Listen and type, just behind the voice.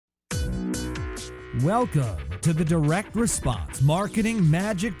Welcome to the Direct Response Marketing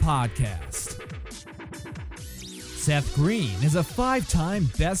Magic Podcast. Seth Green is a 5-time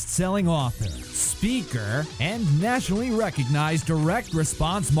best-selling author, speaker, and nationally recognized direct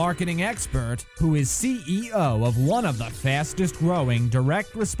response marketing expert who is CEO of one of the fastest-growing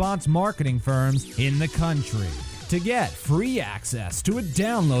direct response marketing firms in the country. To get free access to a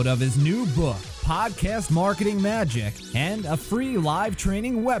download of his new book, Podcast Marketing Magic, and a free live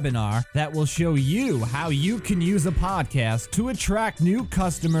training webinar that will show you how you can use a podcast to attract new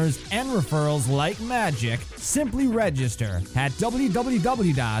customers and referrals like magic, simply register at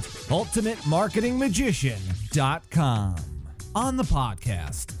www.ultimatemarketingmagician.com. On the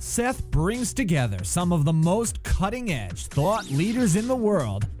podcast, Seth brings together some of the most cutting-edge thought leaders in the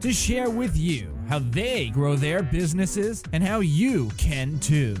world to share with you how they grow their businesses and how you can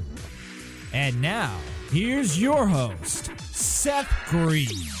too. And now, here's your host, Seth Green.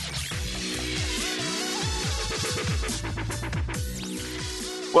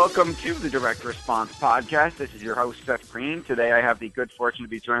 Welcome to the Direct Response Podcast. This is your host, Seth Green. Today I have the good fortune to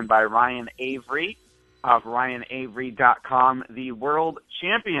be joined by Ryan Avery of RyanAvery.com, the world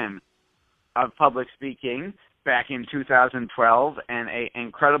champion of public speaking back in 2012, and an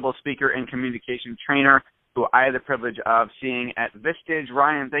incredible speaker and communication trainer who I had the privilege of seeing at Vistage.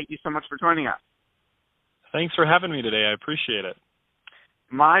 Ryan, thank you so much for joining us. Thanks for having me today. I appreciate it.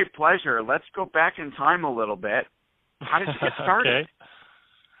 My pleasure. Let's go back in time a little bit. How did you get started? Okay.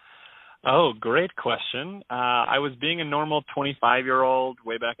 Oh, great question. I was being a normal 25-year-old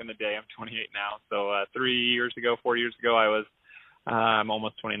way back in the day. I'm 28 now. So 4 years ago, I'm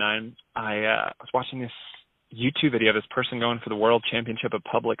almost 29. I was watching this YouTube video of this person going for the World Championship of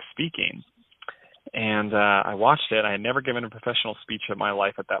Public Speaking. And I watched it. I had never given a professional speech in my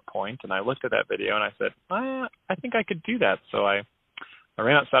life at that point. And I looked at that video and I said, I think I could do that. So I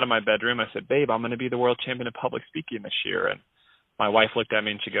ran outside of my bedroom. I said, babe, I'm going to be the world champion of public speaking this year. And my wife looked at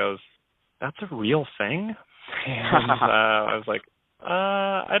me and she goes, that's a real thing? And I was like,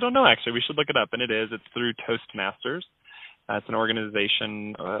 I don't know, actually. We should look it up. And it is. It's through Toastmasters. It's an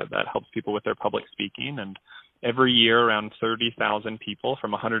organization that helps people with their public speaking. And every year, around 30,000 people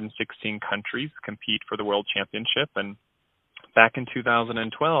from 116 countries compete for the World Championship. And back in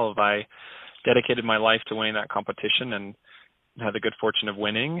 2012, I dedicated my life to winning that competition and had the good fortune of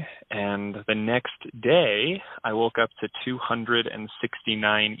winning. And the next day, I woke up to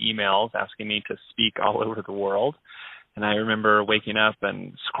 269 emails asking me to speak all over the world. And I remember waking up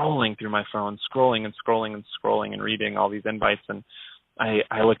and scrolling through my phone, scrolling and reading all these invites. And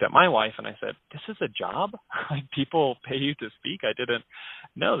I looked at my wife and I said, this is a job? Like, people pay you to speak? I didn't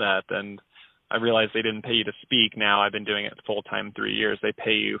know that. And I realized they didn't pay you to speak. Now I've been doing it full-time 3 years. They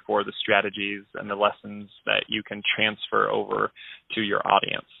pay you for the strategies and the lessons that you can transfer over to your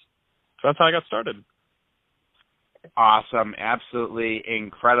audience. So that's how I got started. Awesome. Absolutely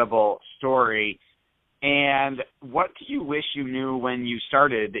incredible story. And what do you wish you knew when you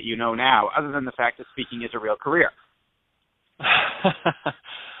started that you know now, other than the fact that speaking is a real career?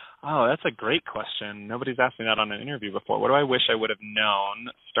 Oh, that's a great question. Nobody's asked me that on an interview before. What do I wish I would have known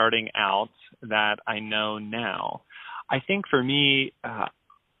starting out that I know now? I think for me,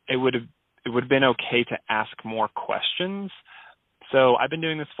 it would have been okay to ask more questions. So I've been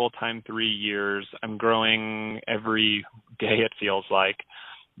doing this full-time 3 years. I'm growing every day, it feels like.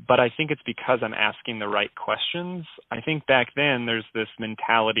 But I think it's because I'm asking the right questions. I think back then there's this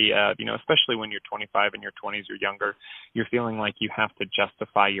mentality of, especially when you're 25 in your 20s or younger, you're feeling like you have to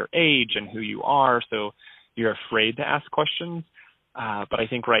justify your age and who you are, so you're afraid to ask questions. But I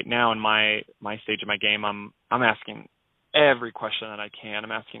think right now in my stage of my game, I'm asking every question that I can.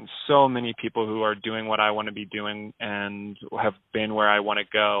 I'm asking so many people who are doing what I want to be doing and have been where I want to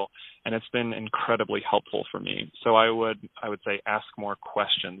go, and it's been incredibly helpful for me. So I would say ask more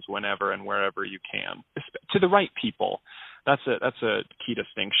questions whenever and wherever you can, to the right people. That's a key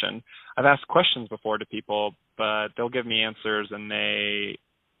distinction. I've asked questions before to people, but they'll give me answers, and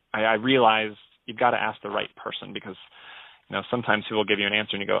I realize you've got to ask the right person, because sometimes people give you an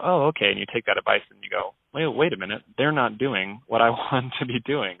answer and you go, oh, okay, and you take that advice and you go, wait a minute, they're not doing what I want to be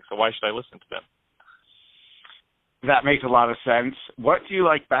doing, so why should I listen to them? That makes a lot of sense. What do you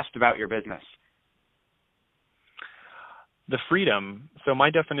like best about your business? The freedom. So my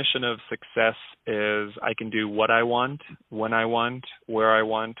definition of success is I can do what I want, when I want, where I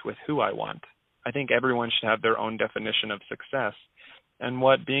want, with who I want. I think everyone should have their own definition of success. And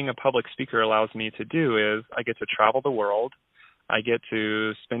what being a public speaker allows me to do is I get to travel the world. I get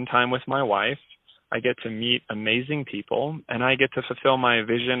to spend time with my wife. I get to meet amazing people, and I get to fulfill my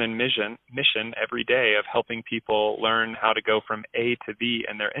vision and mission every day of helping people learn how to go from A to B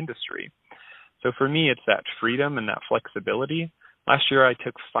in their industry. So for me, it's that freedom and that flexibility. Last year, I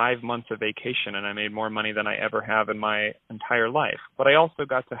took 5 months of vacation and I made more money than I ever have in my entire life. But I also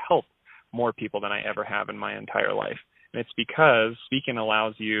got to help more people than I ever have in my entire life. And it's because speaking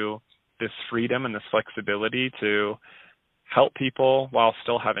allows you this freedom and this flexibility to help people while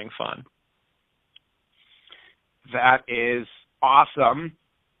still having fun. That is awesome.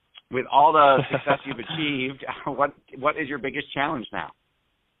 With all the success you've achieved, what is your biggest challenge now?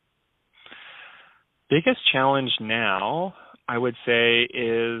 Biggest challenge now, I would say,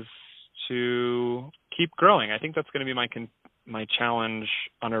 is to keep growing. I think that's going to be my challenge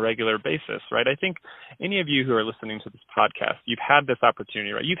on a regular basis, right? I think any of you who are listening to this podcast, you've had this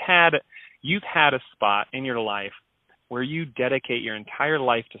opportunity, right? You've had a spot in your life where you dedicate your entire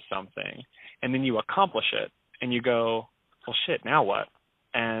life to something, and then you accomplish it, and you go, well, shit, now what?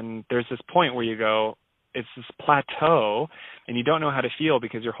 And there's this point where you go, it's this plateau, and you don't know how to feel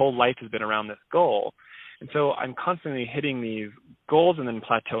because your whole life has been around this goal. And so I'm constantly hitting these goals and then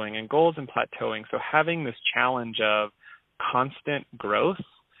plateauing and goals and plateauing. So having this challenge of constant growth,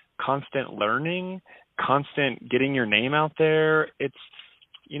 constant learning, constant getting your name out there, it's,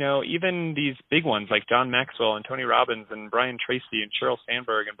 even these big ones like John Maxwell and Tony Robbins and Brian Tracy and Sheryl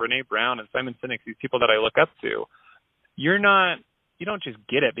Sandberg and Brene Brown and Simon Sinek, these people that I look up to, you don't just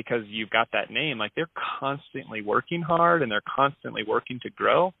get it because you've got that name. Like, they're constantly working hard and they're constantly working to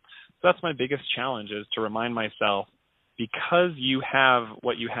grow. So that's my biggest challenge, is to remind myself, because you have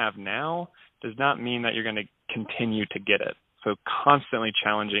what you have now does not mean that you're going to continue to get it. So constantly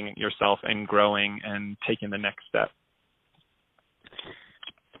challenging yourself and growing and taking the next step.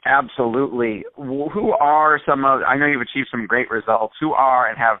 Absolutely. Who are I know you've achieved some great results. Who are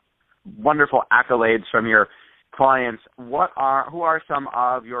and have wonderful accolades from your clients? Who are some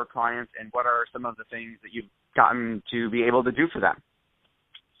of your clients, and what are some of the things that you've gotten to be able to do for them?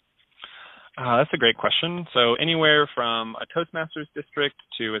 That's a great question. So anywhere from a Toastmasters district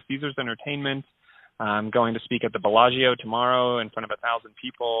to a Caesars Entertainment. I'm going to speak at the Bellagio tomorrow in front of 1,000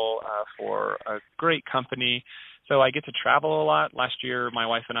 people for a great company. So I get to travel a lot. Last year, my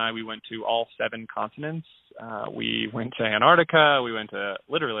wife and I, we went to all 7 continents. We went to Antarctica. We went to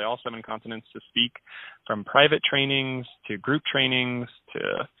literally all 7 continents to speak, from private trainings to group trainings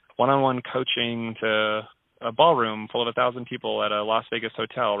to one-on-one coaching to a ballroom full of 1,000 people at a Las Vegas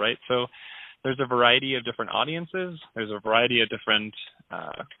hotel, right? So there's a variety of different audiences. There's a variety of different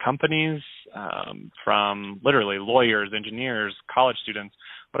companies, from literally lawyers, engineers, college students.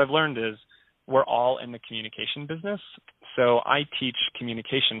 What I've learned is we're all in the communication business. So I teach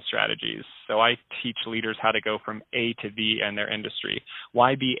communication strategies. So I teach leaders how to go from A to V in their industry.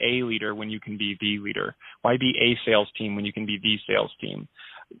 Why be a leader when you can be the leader? Why be a sales team when you can be the sales team?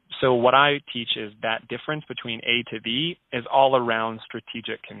 So what I teach is that difference between A to V is all around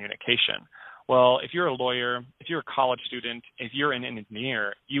strategic communication. Well, if you're a lawyer, if you're a college student, if you're an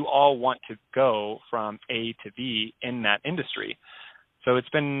engineer, you all want to go from A to V in that industry. So it's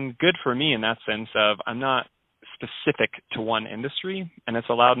been good for me in that sense of I'm not specific to one industry, and it's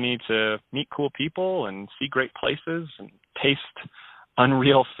allowed me to meet cool people and see great places and taste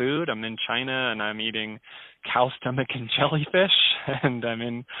unreal food. I'm in China and I'm eating cow stomach and jellyfish, and I'm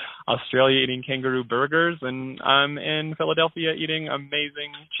in Australia eating kangaroo burgers, and I'm in Philadelphia eating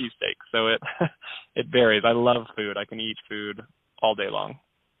amazing cheesesteaks. So it varies. I love food. I can eat food all day long.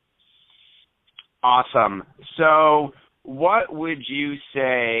 Awesome. So what would you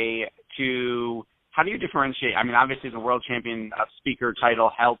say how do you differentiate? I mean, obviously the world champion speaker title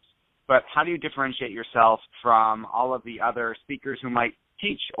helps, but how do you differentiate yourself from all of the other speakers who might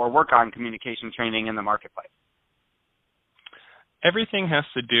teach or work on communication training in the marketplace? Everything has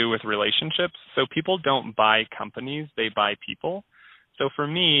to do with relationships. So people don't buy companies, they buy people. So for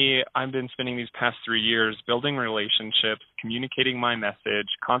me, I've been spending these past 3 years building relationships, communicating my message,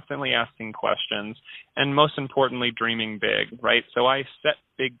 constantly asking questions, and most importantly, dreaming big, right? So I set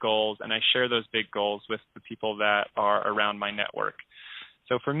big goals and I share those big goals with the people that are around my network.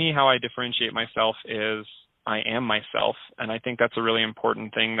 So for me, how I differentiate myself is I am myself. And I think that's a really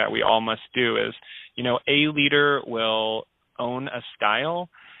important thing that we all must do is, a leader will own a style.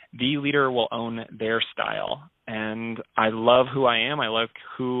 The leader will own their style. And I love who I am. I love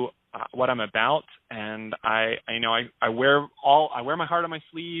what I'm about. And I wear my heart on my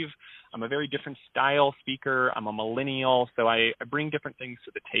sleeve. I'm a very different style speaker. I'm a millennial. So I bring different things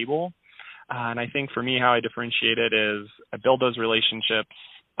to the table. And I think for me, how I differentiate it is I build those relationships.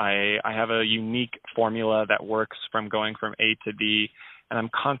 I have a unique formula that works from going from A to B. And I'm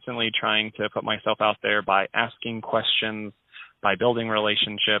constantly trying to put myself out there by asking questions, by building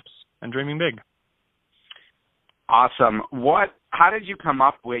relationships, and dreaming big. Awesome. What how did you come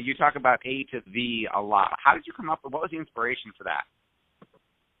up with, you talk about A to V a lot. How did you come up with, what was the inspiration for that?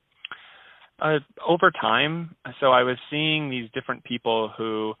 Over time, so I was seeing these different people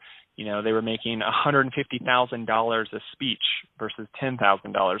who, they were making $150,000 a speech versus $10,000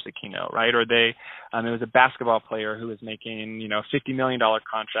 a keynote, right? Or there was a basketball player who was making, $50 million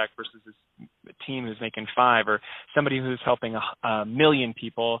contract versus his team who's making $5, or somebody who's helping a million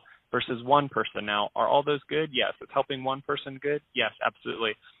people versus one person. Now, are all those good? Yes. Is helping one person good? Yes,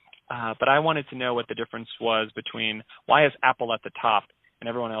 absolutely. But I wanted to know what the difference was between why is Apple at the top and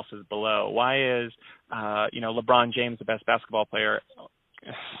everyone else is below? Why is, LeBron James the best basketball player?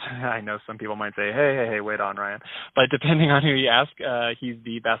 I know some people might say, hey, wait on, Ryan. But depending on who you ask, he's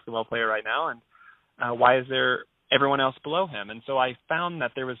the basketball player right now. And why is there everyone else below him? And so I found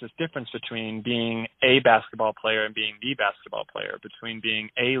that there was this difference between being a basketball player and being the basketball player, between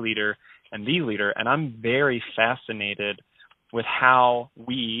being a leader and the leader. And I'm very fascinated with how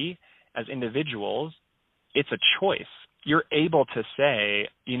we, as individuals, it's a choice. You're able to say,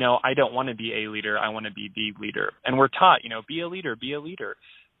 I don't want to be a leader, I want to be the leader. And we're taught, be a leader, be a leader.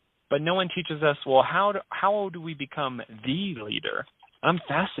 But no one teaches us, well, how do we become the leader? I'm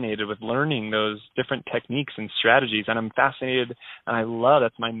fascinated with learning those different techniques and strategies, and I'm fascinated, and I love,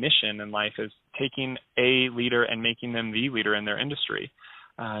 that's my mission in life, is taking a leader and making them the leader in their industry,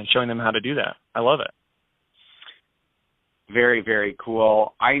 and showing them how to do that. I love it. Very, very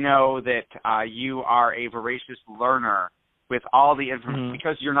cool. I know that you are a voracious learner with all the information.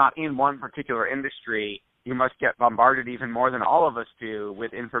 Because you're not in one particular industry, you must get bombarded even more than all of us do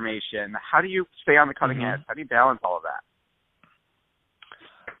with information. How do you stay on the cutting edge? How do you balance all of that?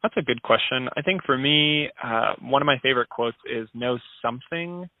 That's a good question. I think for me, one of my favorite quotes is know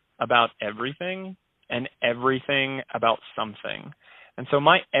something about everything and everything about something. And so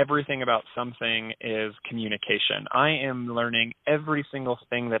my everything about something is communication. I am learning every single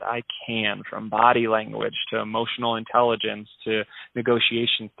thing that I can, from body language to emotional intelligence to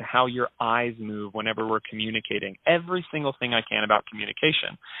negotiations to how your eyes move whenever we're communicating. Every single thing I can about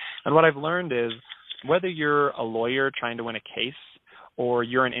communication. And what I've learned is whether you're a lawyer trying to win a case, or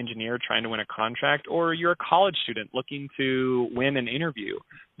you're an engineer trying to win a contract, or you're a college student looking to win an interview,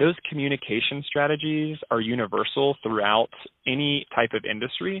 those communication strategies are universal throughout any type of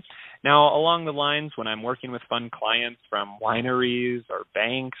industry. Now, along the lines, when I'm working with fun clients from wineries or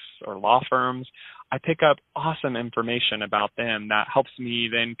banks or law firms, I pick up awesome information about them that helps me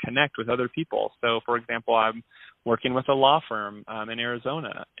then connect with other people. So, for example, I'm working with a law firm in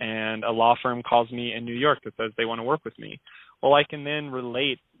Arizona, and a law firm calls me in New York that says they want to work with me. Well, I can then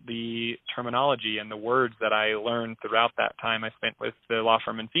relate the terminology and the words that I learned throughout that time I spent with the law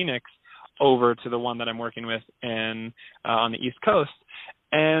firm in Phoenix over to the one that I'm working with on the East Coast,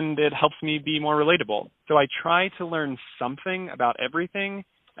 and it helps me be more relatable. So I try to learn something about everything,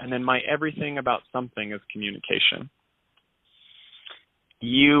 and then my everything about something is communication.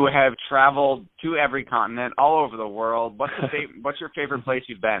 You have traveled to every continent, all over the world. What's your favorite place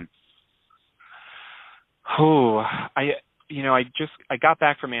you've been? I got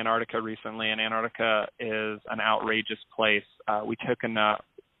back from Antarctica recently, and Antarctica is an outrageous place. I took in a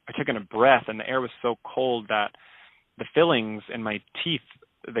breath, and the air was so cold that the fillings in my teeth,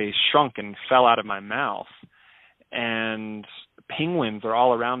 they shrunk and fell out of my mouth. And penguins are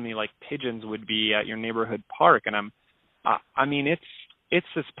all around me like pigeons would be at your neighborhood park. And it's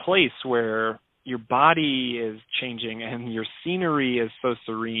this place where your body is changing and your scenery is so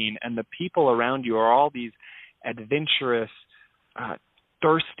serene, and the people around you are all these adventurous,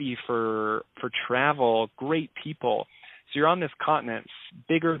 thirsty for travel, great people. So you're on this continent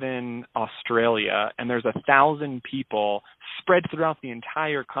bigger than Australia, and there's 1,000 people spread throughout the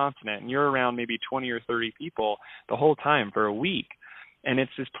entire continent, and you're around maybe 20 or 30 people the whole time for a week. And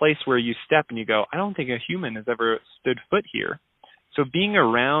it's this place where you step and you go, I don't think a human has ever stood foot here. So being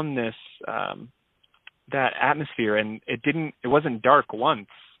around this, that atmosphere, and it wasn't dark once.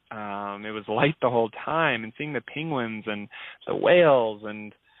 It was light the whole time, and seeing the penguins and the whales,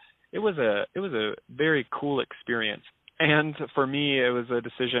 and it was a very cool experience. And for me, it was a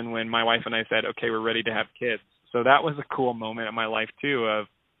decision when my wife and I said, okay, we're ready to have kids. So that was a cool moment in my life too of,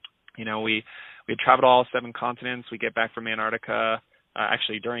 we had traveled all 7 continents. We get back from Antarctica,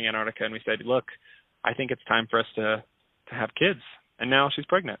 actually during Antarctica, and we said, look, I think it's time for us to have kids. And now she's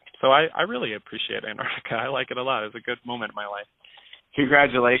pregnant. So I really appreciate Antarctica. I like it a lot. It was a good moment in my life.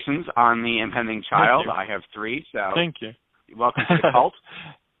 Congratulations on the impending child. I have 3, so thank you. Welcome to the cult.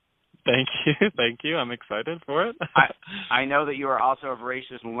 Thank you. I'm excited for it. I know that you are also a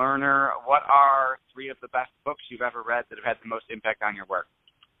voracious learner. What are 3 of the best books you've ever read that have had the most impact on your work?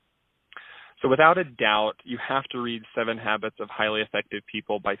 So without a doubt, you have to read 7 Habits of Highly Effective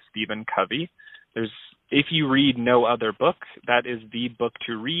People by Stephen Covey. If you read no other book, that is the book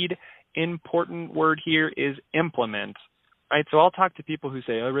to read. Important word here is implement. Right? So I'll talk to people who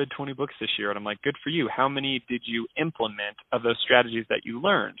say, I read 20 books this year. And I'm like, good for you. How many did you implement of those strategies that you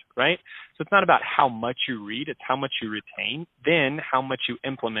learned? Right? So it's not about how much you read. It's how much you retain. Then how much you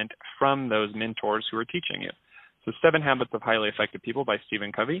implement from those mentors who are teaching you. So 7 Habits of Highly Effective People by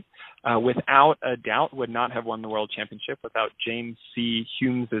Stephen Covey, without a doubt, would not have won the world championship without James C.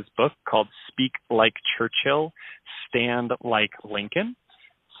 Humes' book called Speak Like Churchill, Stand Like Lincoln.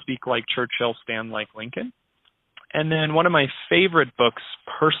 Speak Like Churchill, Stand Like Lincoln. And then one of my favorite books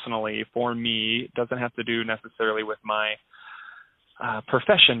personally for me, doesn't have to do necessarily with my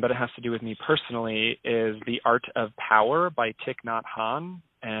profession, but it has to do with me personally, is The Art of Power by Thich Nhat Hanh.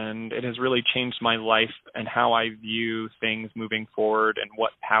 And it has really changed my life and how I view things moving forward and what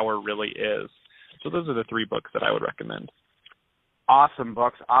power really is. So those are the 3 books that I would recommend. Awesome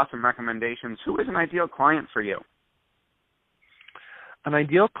books, awesome recommendations. Who is an ideal client for you? An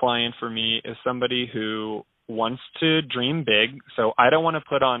ideal client for me is somebody who wants to dream big. So I don't want to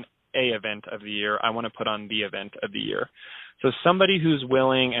put on a event of the year. I want to put on the event of the year. So somebody who's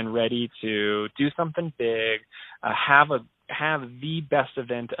willing and ready to do something big, have the best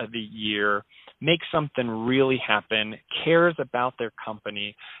event of the year, make something really happen, cares about their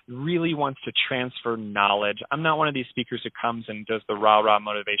company, really wants to transfer knowledge. I'm not one of these speakers who comes and does the rah-rah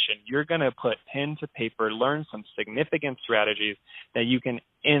motivation. You're going to put pen to paper, learn some significant strategies that you can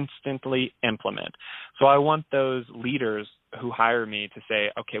instantly implement. So I want those leaders who hire me to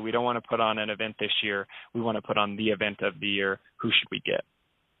say, okay, we don't want to put on an event this year. We want to put on the event of the year. Who should we get?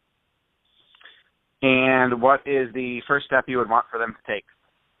 And what is the first step you would want for them to take?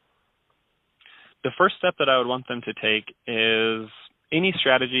 The first step that I would want them to take is any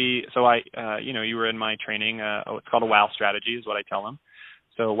strategy. So you were in my training. It's called a WOW strategy is what I tell them.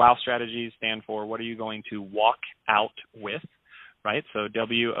 So WOW strategies stand for what are you going to walk out with, right? So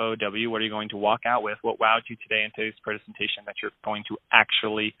WOW, what are you going to walk out with? What wowed you today in today's presentation that you're going to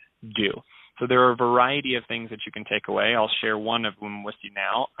actually do? So there are a variety of things that you can take away. I'll share one of them with you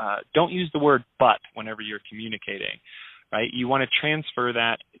now. Don't use the word but whenever you're communicating, right? You want to transfer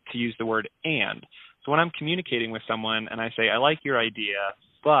that to use the word and. So when I'm communicating with someone and I say, I like your idea,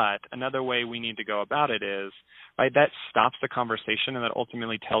 but another way we need to go about it is, right, that stops the conversation and that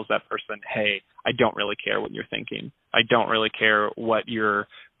ultimately tells that person, hey, I don't really care what you're thinking. I don't really care what your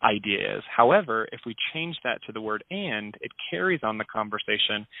idea is. However, if we change that to the word and, it carries on the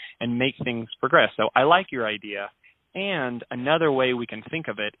conversation and make things progress. So I like your idea, and another way we can think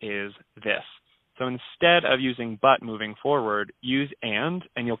of it is this. So instead of using but moving forward, use and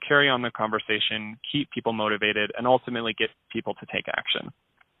you'll carry on the conversation, keep people motivated, and ultimately get people to take action.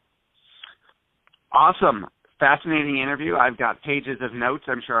 Awesome. Fascinating interview. I've got pages of notes.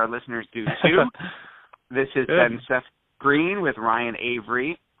 I'm sure our listeners do too. This has been Seth Green with Ryan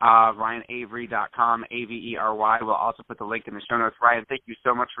Avery. RyanAvery.com, Avery. We'll also put the link in the show notes. Ryan, thank you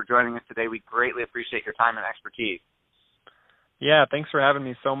so much for joining us today. We greatly appreciate your time and expertise. Yeah, thanks for having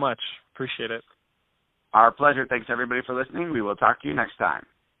me so much. Appreciate it. Our pleasure. Thanks, everybody, for listening. We will talk to you next time.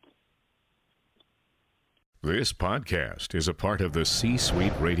 This podcast is a part of the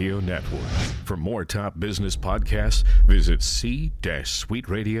C-Suite Radio Network. For more top business podcasts, visit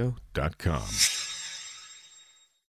c-suiteradio.com.